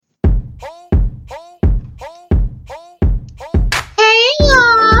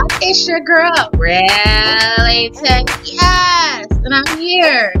It's your girl, Really Tech, yes! And I'm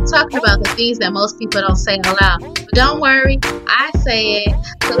here talking about the things that most people don't say out loud. But don't worry, I say it,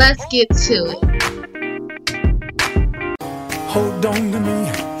 so let's get to it. Hold on to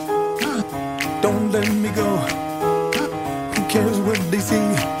me, don't let me go. Who cares what they see?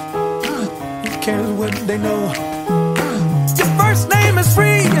 Who cares what they know? Your first name is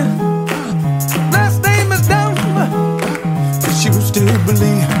free, last name is dumb, but you still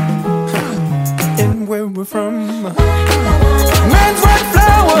believe in where we're from. Man's white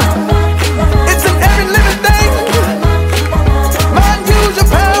flower, it's in every living thing. Mind, use your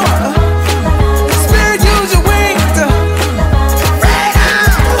power, spirit, use your wings.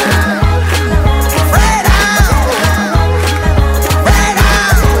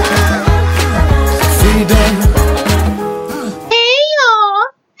 Hey y'all!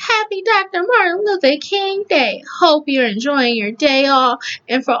 Happy Dr. Martin Luther King Day. Hope you're enjoying your day off.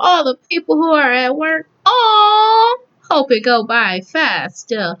 And for all the people who are at work, hope it go by fast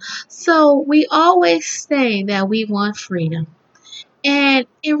still. So we always say that we want freedom. And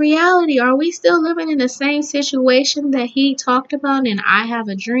in reality, are we still living in the same situation that he talked about in I Have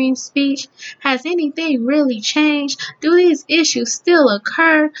a Dream speech? Has anything really changed? Do these issues still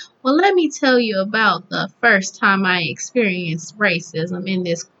occur? Well, let me tell you about the first time I experienced racism in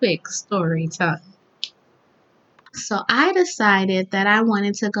this quick story time. So I decided that I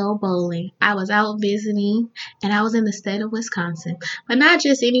wanted to go bowling. I was out visiting and I was in the state of Wisconsin. But not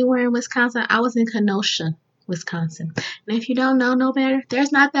just anywhere in Wisconsin, I was in Kenosha, Wisconsin. And if you don't know no better,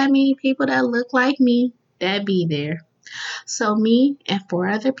 there's not that many people that look like me that be there. So me and 4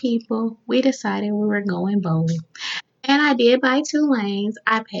 other people, we decided we were going bowling. And I did buy 2 lanes.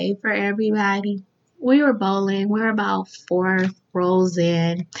 I paid for everybody. We were bowling. We were about 4 rows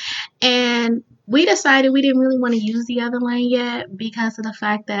in. And we decided we didn't really want to use the other lane yet because of the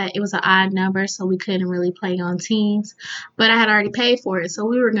fact that it was an odd number, so we couldn't really play on teams. But I had already paid for it, so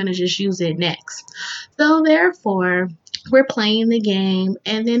we were going to just use it next. So therefore, we're playing the game,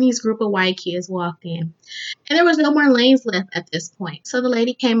 and then these group of white kids walked in. And there was no more lanes left at this point. So the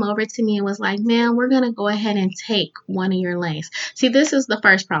lady came over to me and was like, ma'am, we're going to go ahead and take one of your lanes. See, this is the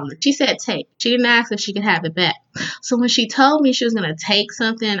first problem. She said take. She didn't ask if she could have it back. So when she told me she was going to take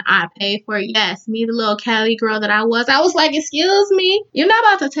something, I paid for it. Yes, me, the little Cali girl that I was like, excuse me, you're not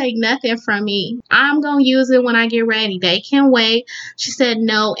about to take nothing from me. I'm going to use it when I get ready. They can wait. She said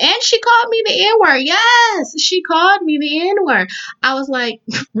no. And she called me the N-word. Yes, she called me the N-word. I was like,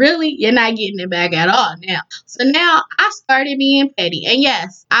 really? You're not getting it back at all now. So now I started being petty. And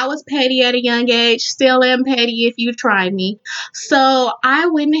yes, I was petty at a young age. Still am petty if you try me. So I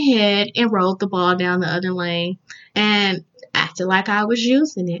went ahead and rolled the ball down the other lane and acted like I was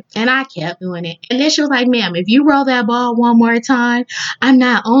using it. And I kept doing it. And then she was like, ma'am, if you roll that ball one more time, I'm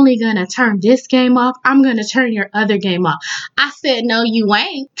not only going to turn this game off, I'm going to turn your other game off. I said, no, you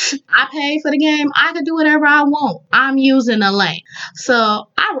ain't. I paid for the game. I can do whatever I want. I'm using a lane. So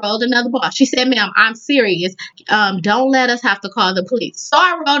I rolled another ball. She said, ma'am, I'm serious. Don't let us have to call the police. So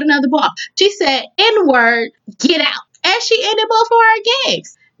I rolled another ball. She said, N-word, get out. And she ended both of our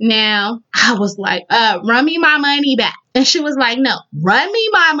games. Now, I was like, run me my money back. And she was like, no, run me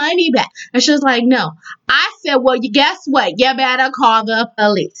my money back. And she was like, no. I said, well, you guess what? You better call the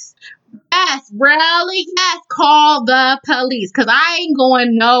police. Yes, really? Yes, call the police. Because I ain't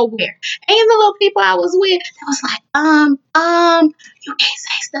going nowhere. And the little people I was with, they was like, you can't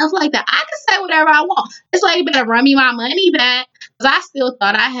say stuff like that. I can say whatever I want. This lady better run me my money back. Because I still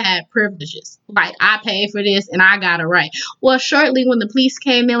thought I had privileges. Like, I paid for this and I got it right. Well, shortly when the police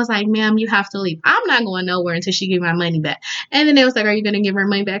came, they was like, ma'am, you have to leave. I'm not going nowhere until she give my money back. And then they was like, are you going to give her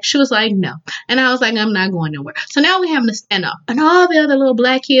money back? She was like, no. And I was like, I'm not going nowhere. So now we having a standoff. And all the other little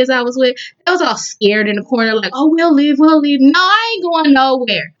black kids I was with, they was all scared in the corner like, oh, we'll leave. No, I ain't going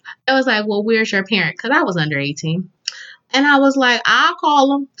nowhere. They was like, well, where's your parent? Because I was under 18. And I was like, I'll call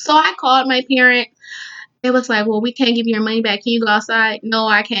them. So I called my parent. It was like, well, we can't give you your money back. Can you go outside? No,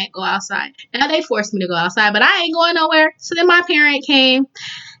 I can't go outside. Now they forced me to go outside, but I ain't going nowhere. So then my parent came.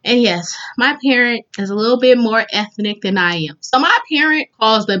 And yes, my parent is a little bit more ethnic than I am. So my parent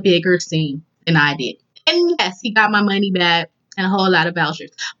caused a bigger scene than I did. And yes, he got my money back and a whole lot of vouchers.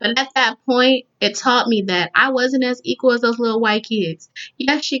 But at that point, it taught me that I wasn't as equal as those little white kids.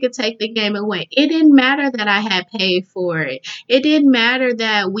 Yes, she could take the game away. It didn't matter that I had paid for it. It didn't matter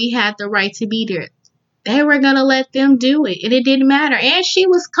that we had the right to be there. They were going to let them do it. And it didn't matter. And she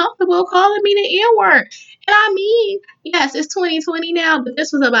was comfortable calling me the N-word. And I mean, yes, it's 2020 now, but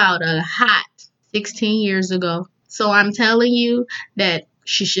this was about a hot 16 years ago. So I'm telling you that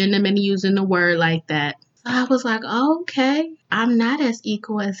she shouldn't have been using the word like that. So I was like, okay, I'm not as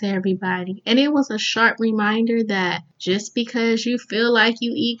equal as everybody. And it was a sharp reminder that just because you feel like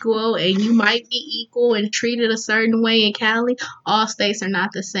you equal and you might be equal and treated a certain way in Cali, all states are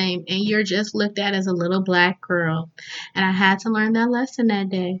not the same. And you're just looked at as a little black girl. And I had to learn that lesson that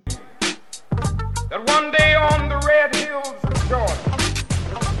day. That one day on the red hills of Georgia,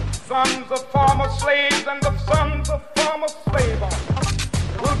 sons of former slaves and the sons of former slave owners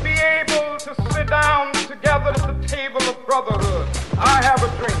will be able to sit down together at the table of brotherhood. I have a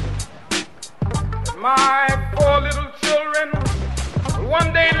dream that my 4 little children will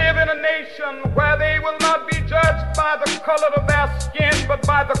one day live in a nation where they will not be judged by the color of their skin, but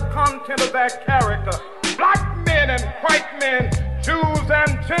by the content of their character. Black men and white men, Jews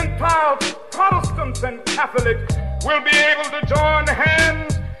and Gentiles, Protestants and Catholics will be able to join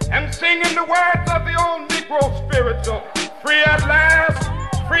hands and sing in the words of the old Negro spiritual, free at last,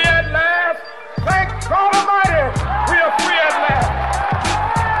 free at last. Thank God Almighty, we are free at last.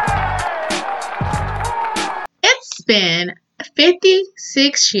 It's been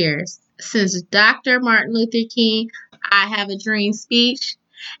 56 years since Dr. Martin Luther King I Have a Dream speech,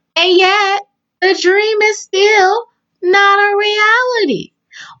 and yet the dream is still not a reality.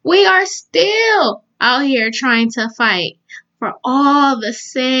 We are still out here trying to fight for all the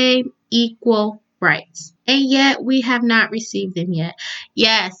same equal rights. And yet we have not received them yet.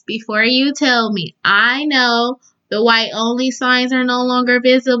 Yes, before you tell me, I know the white only signs are no longer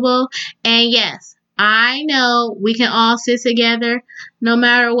visible. And yes, I know we can all sit together no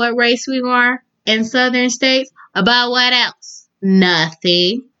matter what race we are in southern states. About what else?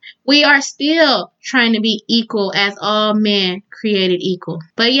 Nothing. We are still trying to be equal as all men created equal.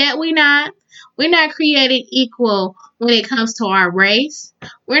 But yet we're not. We're not created equal when it comes to our race.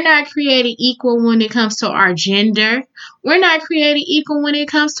 We're not created equal when it comes to our gender. We're not created equal when it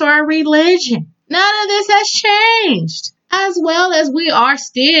comes to our religion. None of this has changed. As well as we are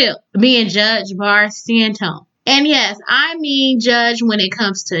still being judged by our skin tone. And yes, I mean judged when it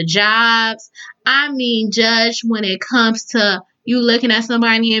comes to jobs. I mean judged when it comes to you looking at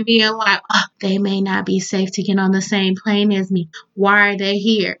somebody and being like, oh, they may not be safe to get on the same plane as me. Why are they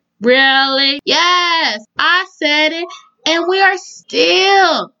here? Really? Yes, I said it. And we are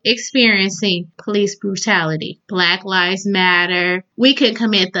still experiencing police brutality. Black Lives Matter. We could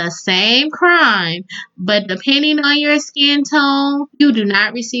commit the same crime, but depending on your skin tone, you do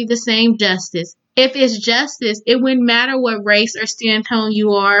not receive the same justice. If it's justice, it wouldn't matter what race or skin tone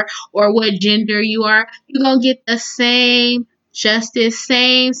you are or what gender you are. You're going to get the same justice,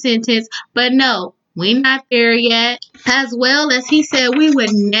 same sentence. But no, we're not there yet. As well as he said, we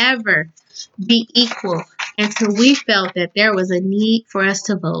would never be equal until we felt that there was a need for us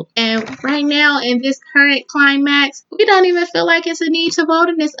to vote. And right now, in this current climax, we don't even feel like it's a need to vote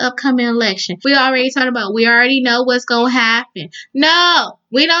in this upcoming election. We already know what's going to happen. No,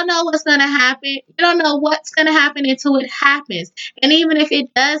 we don't know what's going to happen. We don't know what's going to happen until it happens. And even if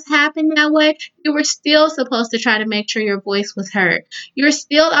it does happen that way, you were still supposed to try to make sure your voice was heard. You're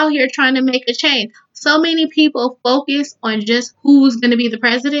still out here trying to make a change. So many people focus on just who's going to be the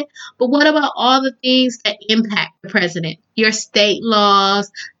president, but what about all the things that impact the president? Your state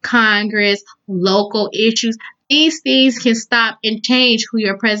laws, Congress, local issues. These things can stop and change who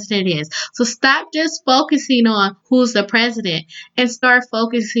your president is. So stop just focusing on who's the president and start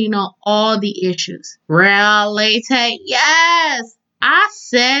focusing on all the issues. Reality. Yes, I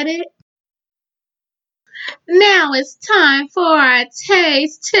said it. Now it's time for our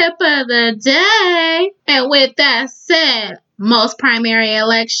taste tip of the day. And with that said, most primary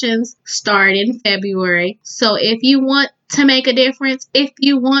elections start in February. So if you want to make a difference, if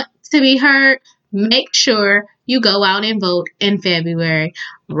you want to be heard, make sure you go out and vote in February.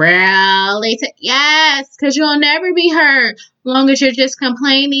 Really? Yes, because you'll never be heard long as you're just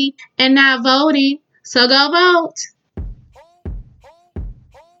complaining and not voting. So go vote.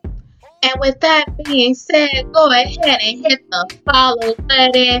 And with that being said, go ahead and hit the follow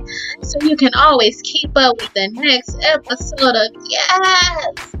button so you can always keep up with the next episode of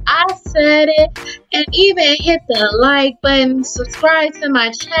Yes, I Said It. And even hit the like button, subscribe to my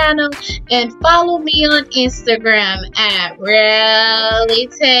channel, and follow me on Instagram at Reality.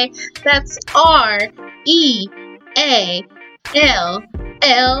 That's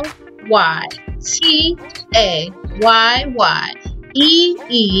ReallyTayYY.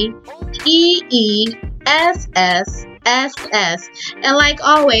 And like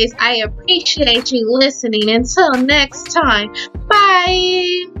always, I appreciate you listening. Until next time,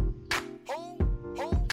 bye.